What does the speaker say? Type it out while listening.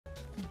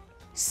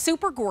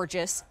Super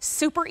gorgeous,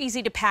 super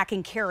easy to pack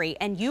and carry,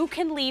 and you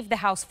can leave the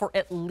house for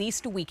at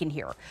least a week in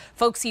here.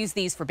 Folks use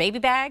these for baby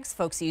bags,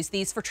 folks use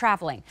these for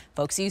traveling,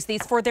 folks use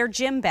these for their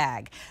gym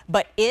bag.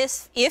 But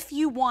if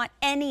you want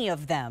any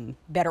of them,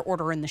 better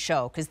order in the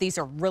show, because these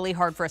are really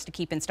hard for us to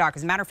keep in stock.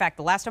 As a matter of fact,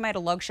 the last time I had a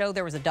lug show,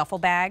 there was a duffel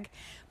bag.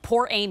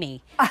 Poor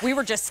Amy. We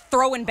were just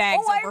throwing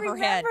bags over her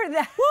head. I remember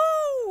that.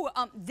 Woo!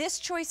 This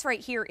choice right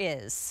here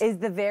is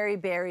the very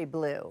berry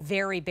blue.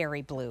 Very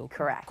berry blue.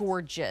 Correct.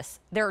 Gorgeous.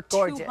 There are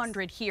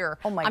 200 here.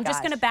 Oh my gosh. I'm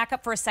just going to back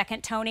up for a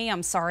second, Tony.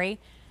 I'm sorry.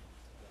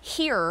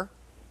 Here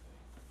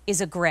is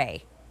a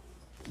gray.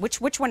 Which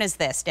one is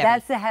this, Debbie?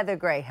 That's the heather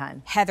gray,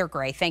 hun. Heather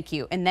gray. Thank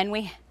you. And then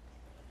we,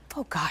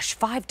 oh gosh,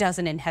 5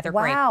 dozen in heather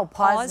gray. Wow.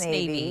 Pause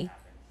navy.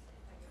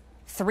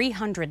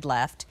 300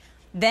 left.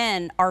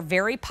 Then our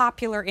very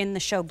popular in the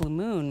show Blue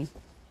Moon,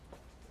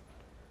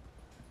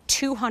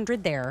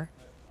 200 there.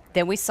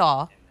 Then we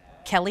saw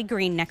Kelly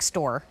Green next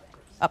door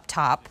up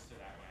top.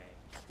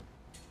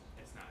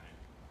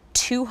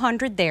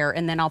 200 there,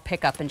 and then I'll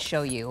pick up and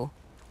show you.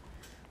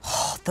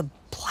 Oh, the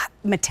black,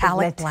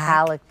 metallic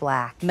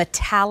black.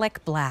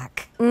 Metallic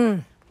black.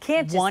 Can't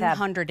just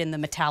 100 in the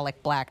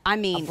metallic black. I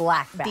mean, a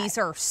black bag. These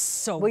are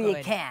so good. Well,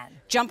 you can.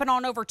 Jumping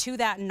on over to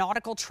that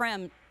nautical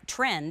trend.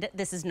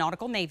 This is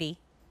nautical navy.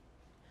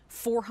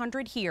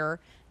 400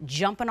 here,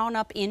 jumping on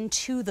up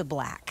into the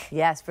black.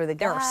 Yes, for the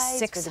there guys, are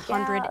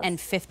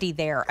 650 the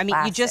there. I mean,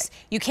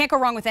 you can't go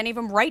wrong with any of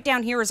them. Right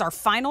down here is our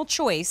final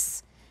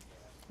choice,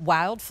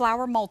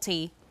 Wildflower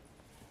Multi,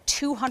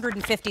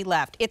 250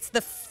 left. It's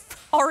the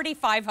already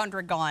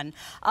 500 gone.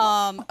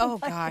 Oh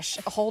gosh,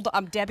 hold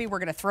on, Debbie, we're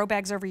gonna throw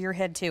bags over your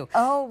head too.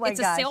 Oh my gosh.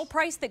 It's a sale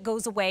price that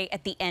goes away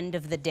at the end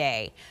of the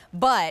day,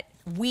 but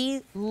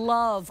we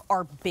love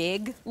our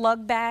big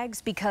lug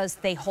bags because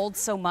they hold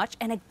so much,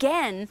 and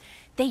again,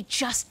 they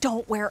just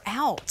don't wear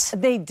out.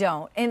 They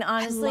don't, and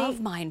honestly, I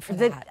love mine for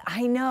that.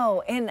 I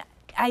know, and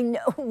I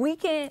know we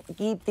can't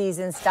keep these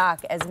in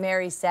stock, as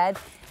Mary said.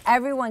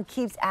 Everyone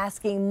keeps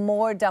asking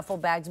more duffel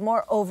bags,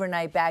 more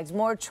overnight bags,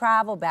 more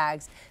travel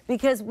bags,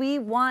 because we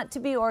want to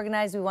be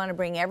organized. We want to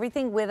bring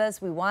everything with us.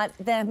 We want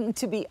them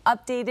to be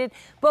updated,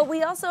 but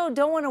we also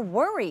don't want to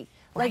worry.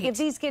 Like if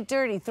these get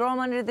dirty, throw them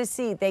under the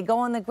seat. They go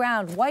on the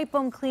ground, wipe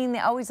them clean. They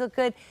always look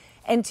good.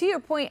 And to your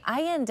point,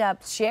 I end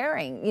up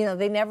sharing. You know,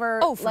 they never.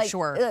 Oh, for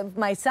sure. If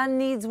my son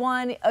needs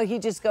one, he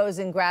just goes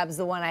and grabs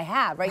the one I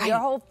have. Right? Your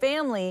whole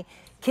family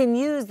can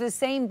use the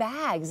same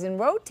bags and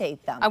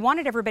rotate them. I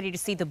wanted everybody to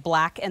see the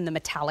black and the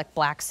metallic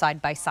black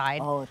side by side.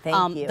 Oh,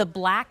 thank you. The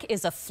black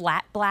is a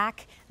flat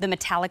black. The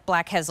metallic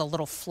black has a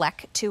little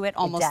fleck to it,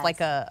 almost like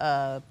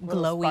a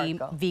glowy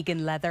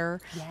vegan leather.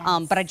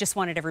 Yes. But I just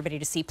wanted everybody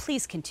to see.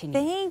 Please continue.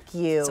 Thank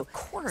you. So, of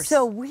course.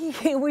 So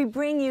we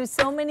bring you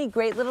so many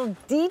great little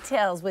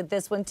details with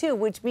this one too,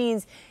 which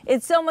means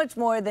it's so much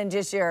more than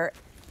just your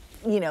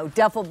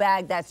duffel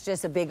bag that's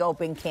just a big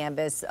open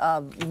canvas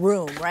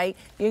room, right?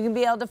 You can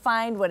be able to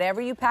find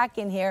whatever you pack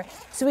in here.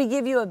 So we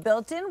give you a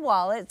built-in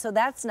wallet, so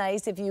that's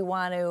nice if you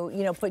want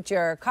to, put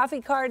your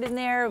coffee card in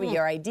there,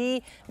 your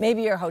ID,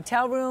 maybe your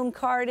hotel room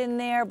card in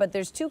there, but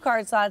there's 2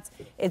 card slots.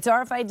 It's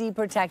RFID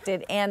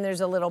protected, and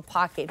there's a little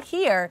pocket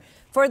here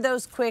for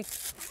those quick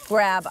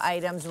grab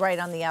items right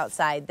on the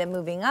outside. Then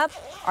moving up,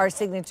 our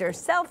signature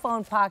cell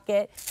phone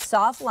pocket,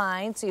 soft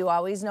line, so you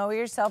always know where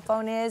your cell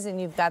phone is, and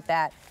you've got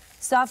that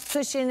soft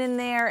cushion in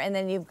there, and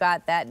then you've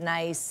got that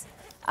nice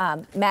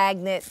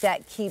magnet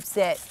that keeps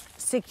it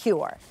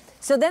secure.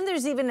 So then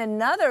there's even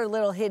another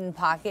little hidden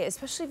pocket,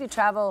 especially if you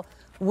travel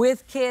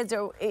with kids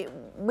or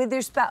with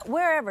your spouse,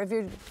 wherever. If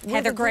you're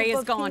Heather Gray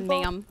is gone,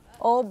 ma'am.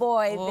 Oh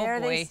boy, oh there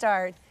boy. They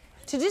start.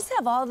 To just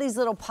have all these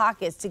little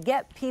pockets to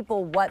get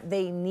people what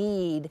they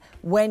need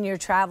when you're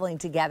traveling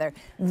together.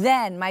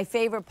 Then my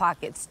favorite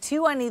pockets,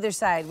 2 on either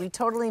side. We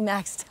totally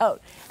maxed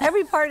out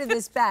every part of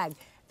this bag.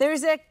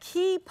 There's a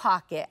key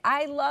pocket.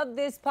 I love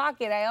this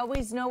pocket. I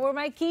always know where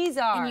my keys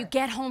are. And you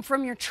get home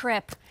from your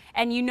trip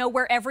and you know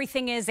where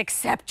everything is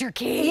except your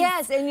keys.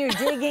 Yes, and you're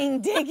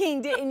digging,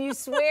 and you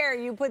swear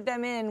you put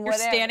them in. You're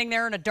standing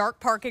there in a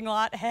dark parking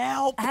lot.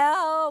 Help!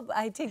 Help!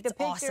 I take the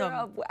picture awesome.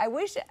 of. I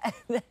wish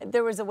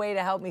there was a way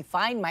to help me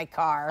find my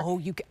car.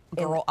 Oh,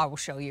 girl, I will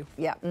show you.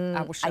 Yeah,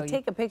 I will show you. I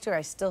take a picture.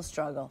 I still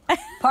struggle.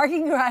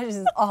 Parking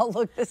garages all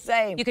look the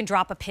same. You can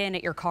drop a pin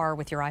at your car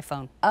with your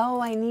iPhone. Oh,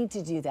 I need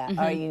to do that.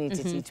 Oh, you need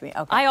to teach me.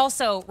 Okay. I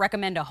also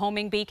recommend a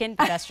homing beacon,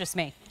 but that's just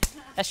me.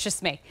 That's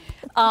just me.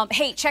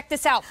 Hey, check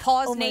this out.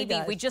 Pause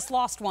Navy. We just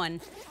lost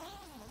one.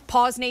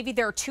 Pause Navy,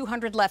 there are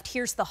 200 left.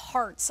 Here's the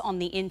hearts on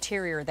the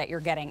interior that you're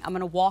getting. I'm going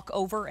to walk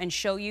over and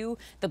show you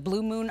the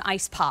Blue Moon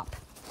Ice Pop.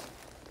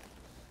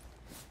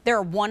 There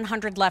are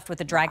 100 left with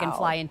the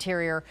Dragonfly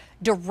interior.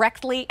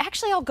 Directly,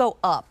 actually, I'll go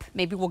up.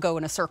 Maybe we'll go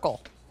in a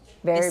circle.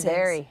 Very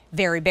berry.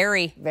 Very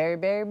berry. Very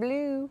berry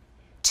blue.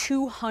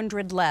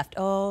 200 left.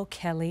 Oh,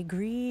 Kelly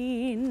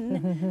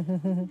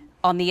Green.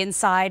 On the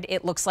inside,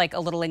 it looks like a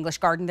little English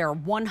garden. There are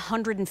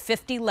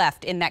 150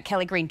 left in that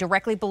Kelly Green.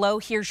 Directly below,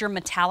 here's your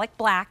metallic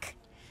black.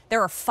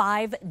 There are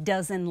 5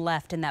 dozen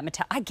left in that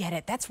metallic. I get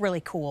it. That's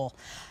really cool.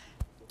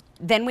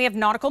 Then we have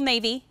nautical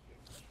navy.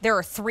 There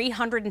are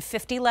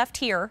 350 left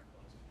here.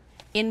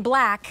 In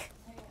black,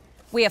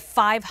 we have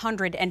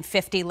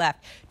 550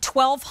 left.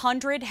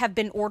 1,200 have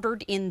been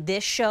ordered in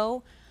this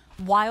show.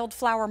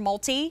 Wildflower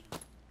multi.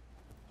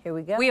 Here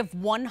we go. We have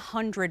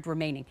 100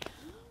 remaining. Oh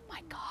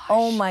my gosh.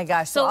 Oh my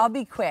gosh. So I'll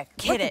be quick.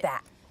 Look at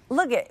that.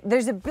 Look at,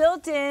 there's a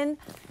built-in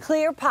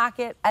clear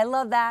pocket. I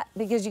love that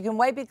because you can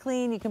wipe it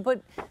clean. You can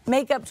put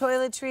makeup,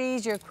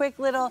 toiletries, your quick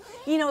little,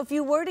 you know, if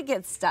you were to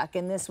get stuck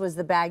and this was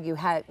the bag you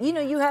had, you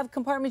know, you have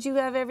compartments, you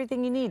have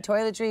everything you need,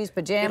 toiletries,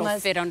 pajamas. It'll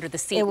fit under the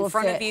seat in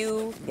front of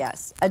you.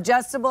 Yes.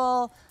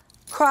 Adjustable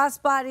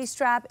crossbody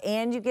strap,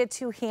 and you get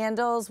 2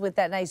 handles with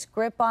that nice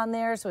grip on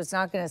there so it's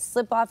not going to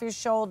slip off your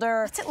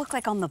shoulder. What's it look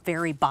like on the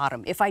very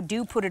bottom? If I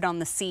do put it on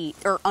the seat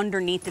or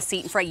underneath the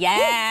seat in front,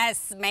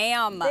 yes,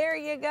 ma'am. There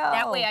you go.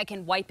 That way I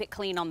can wipe it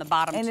clean on the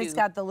bottom and too. And it's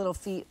got the little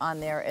feet on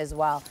there as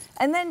well.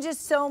 And then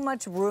just so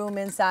much room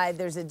inside.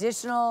 There's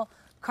additional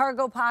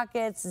cargo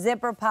pockets,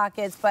 zipper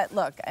pockets, but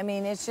look, I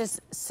mean, it's just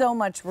so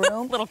much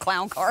room. Little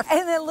clown car.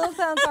 And then little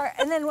clown car,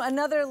 and then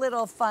another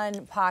little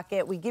fun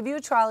pocket. We give you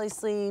a trolley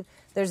sleeve.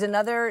 There's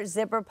another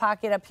zipper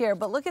pocket up here,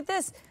 but look at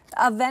this,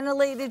 a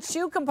ventilated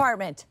shoe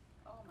compartment.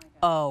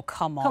 Oh,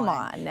 come on. Come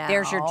on now.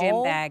 There's your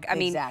gym bag. I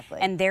mean, exactly.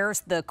 And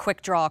there's the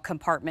quick draw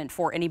compartment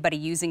for anybody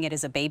using it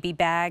as a baby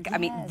bag. Yes. I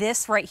mean,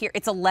 this right here,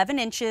 it's 11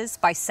 inches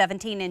by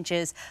 17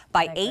 inches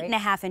by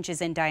 8.5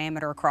 inches in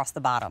diameter across the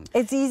bottom.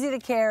 It's easy to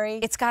carry.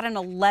 It's got an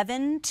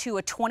 11 to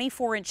a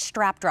 24-inch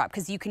strap drop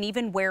because you can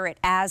even wear it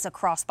as a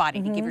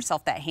crossbody to give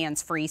yourself that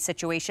hands-free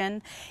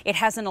situation. It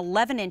has an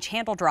 11-inch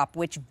handle drop,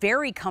 which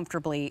very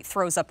comfortably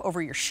throws up over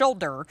your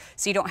shoulder,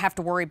 so you don't have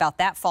to worry about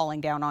that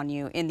falling down on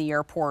you in the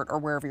airport or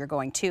wherever you're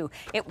going to.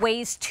 It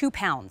weighs 2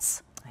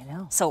 pounds. I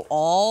know. So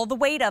all the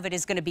weight of it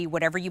is going to be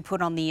whatever you put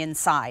on the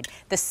inside.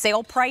 The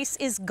sale price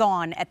is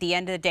gone at the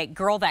end of the day.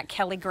 Girl, that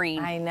Kelly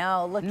green. I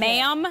know. Look,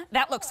 ma'am,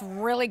 that looks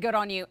really good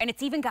on you. And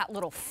it's even got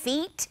little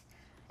feet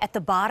at the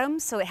bottom,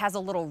 so it has a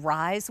little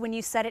rise when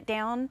you set it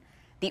down.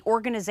 The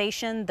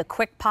organization, the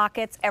quick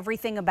pockets,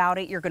 everything about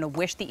it, you're going to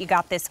wish that you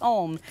got this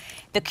home.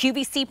 The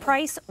QVC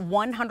price,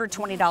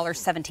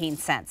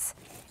 $120.17.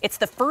 It's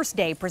the first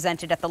day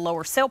presented at the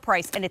lower sale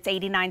price, and it's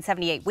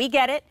 $89.78. We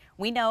get it.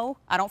 We know.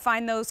 I don't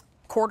find those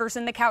quarters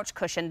in the couch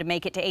cushion to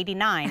make it to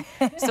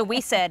 $89. So we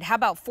said, how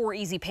about 4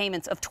 easy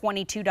payments of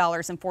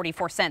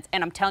 $22.44?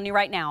 And I'm telling you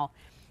right now,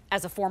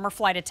 as a former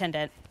flight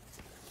attendant,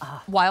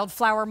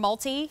 Wildflower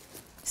multi,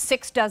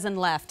 6 dozen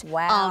left.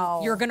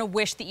 Wow. You're going to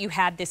wish that you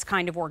had this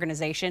kind of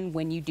organization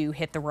when you do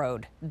hit the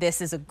road.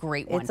 This is a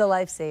great one. It's a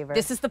lifesaver.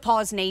 This is the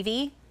Paws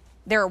Navy.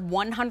 There are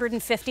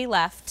 150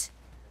 left.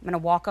 I'm going to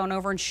walk on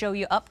over and show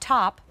you up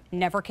top.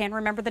 Never can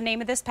remember the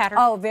name of this pattern.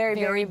 Oh,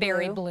 very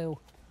blue.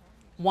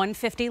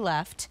 150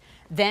 left.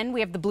 Then we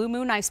have the Blue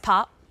Moon Ice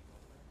Pop.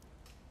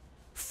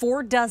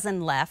 4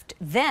 dozen left.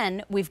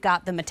 Then we've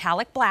got the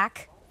metallic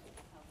black.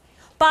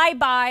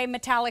 Bye-bye,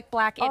 metallic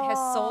black. It has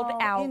sold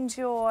out.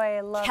 Enjoy.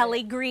 I love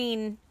Kelly it.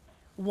 green,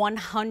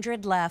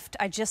 100 left.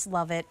 I just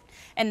love it.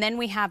 And then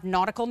we have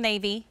nautical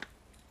navy,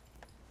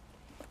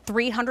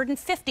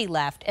 350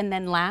 left. And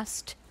then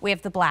last, we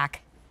have the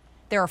black.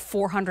 There are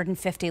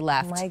 450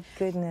 left. My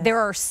goodness. There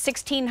are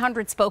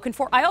 1,600 spoken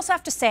for. I also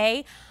have to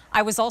say,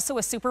 I was also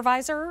a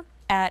supervisor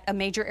at a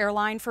major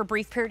airline for a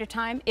brief period of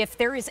time. If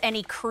there is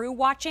any crew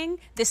watching,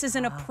 this is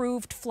an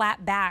approved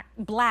flat back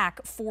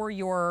black for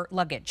your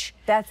luggage.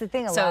 That's the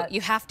thing. So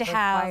you have to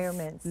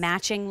have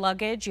matching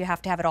luggage. You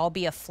have to have it all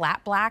be a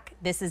flat black.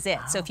 This is it.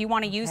 So if you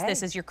want to use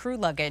this as your crew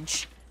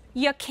luggage,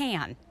 you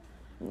can.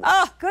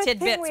 Oh, good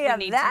tidbits thing we have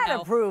that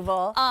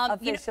approval,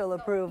 official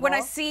approval. When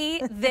I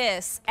see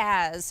this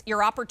as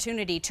your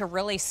opportunity to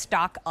really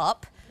stock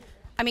up,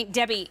 I mean,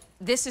 Debbie,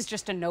 this is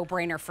just a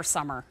no-brainer for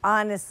summer.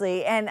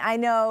 Honestly, and I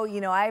know,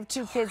 I have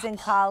 2 kids in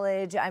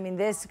college. I mean,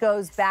 this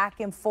goes back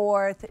and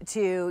forth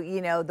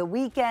to, the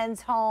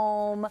weekends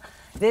home.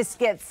 This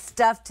gets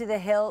stuffed to the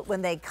hilt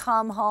when they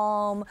come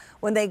home,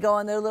 when they go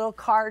on their little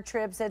car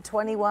trips at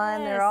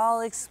 21. Yes. They're all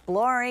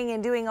exploring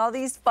and doing all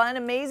these fun,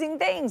 amazing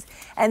things.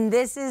 And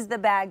this is the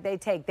bag they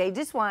take. They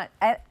just want,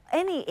 at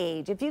any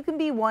age, if you can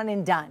be one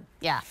and done.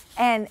 Yeah.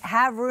 And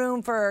have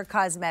room for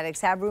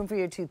cosmetics, have room for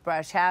your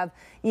toothbrush, have,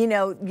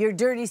 your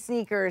dirty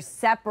sneakers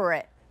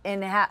separate.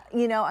 And, I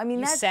mean,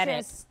 you that's said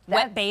just...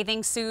 Wet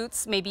bathing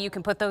suits, maybe you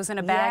can put those in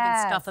a bag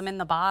and stuff them in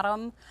the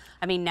bottom.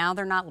 I mean, now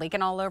they're not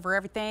leaking all over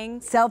everything.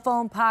 Cell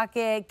phone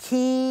pocket,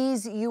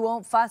 keys, you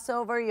won't fuss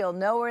over, you'll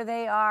know where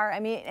they are.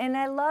 I mean, and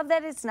I love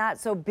that it's not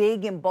so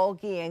big and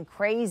bulky and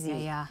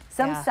crazy. Yeah.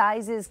 Some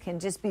sizes can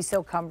just be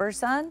so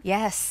cumbersome.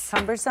 Yes.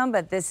 Cumbersome,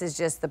 but this is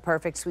just the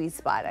perfect sweet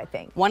spot, I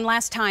think. One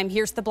last time,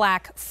 here's the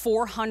black,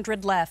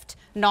 400 left.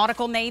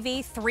 Nautical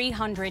navy,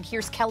 300.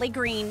 Here's Kelly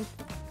green.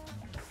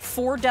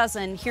 4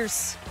 dozen.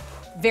 Here's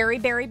very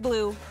berry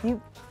blue.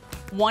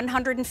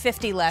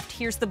 150 left.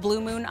 Here's the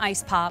Blue Moon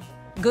Ice Pop.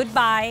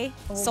 Goodbye.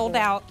 Sold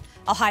out.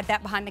 I'll hide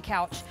that behind the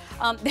couch.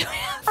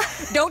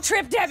 Don't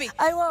trip, Debbie.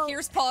 I won't.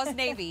 Here's Paws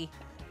Navy.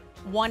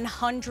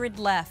 100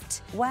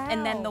 left. Wow.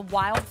 And then the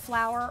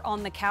Wildflower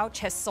on the couch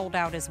has sold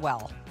out as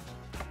well.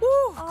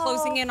 Woo,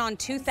 closing in on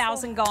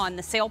 2,000 gone.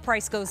 The sale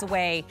price goes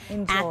away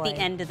Enjoy. at the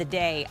end of the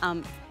day.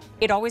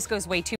 It always goes way too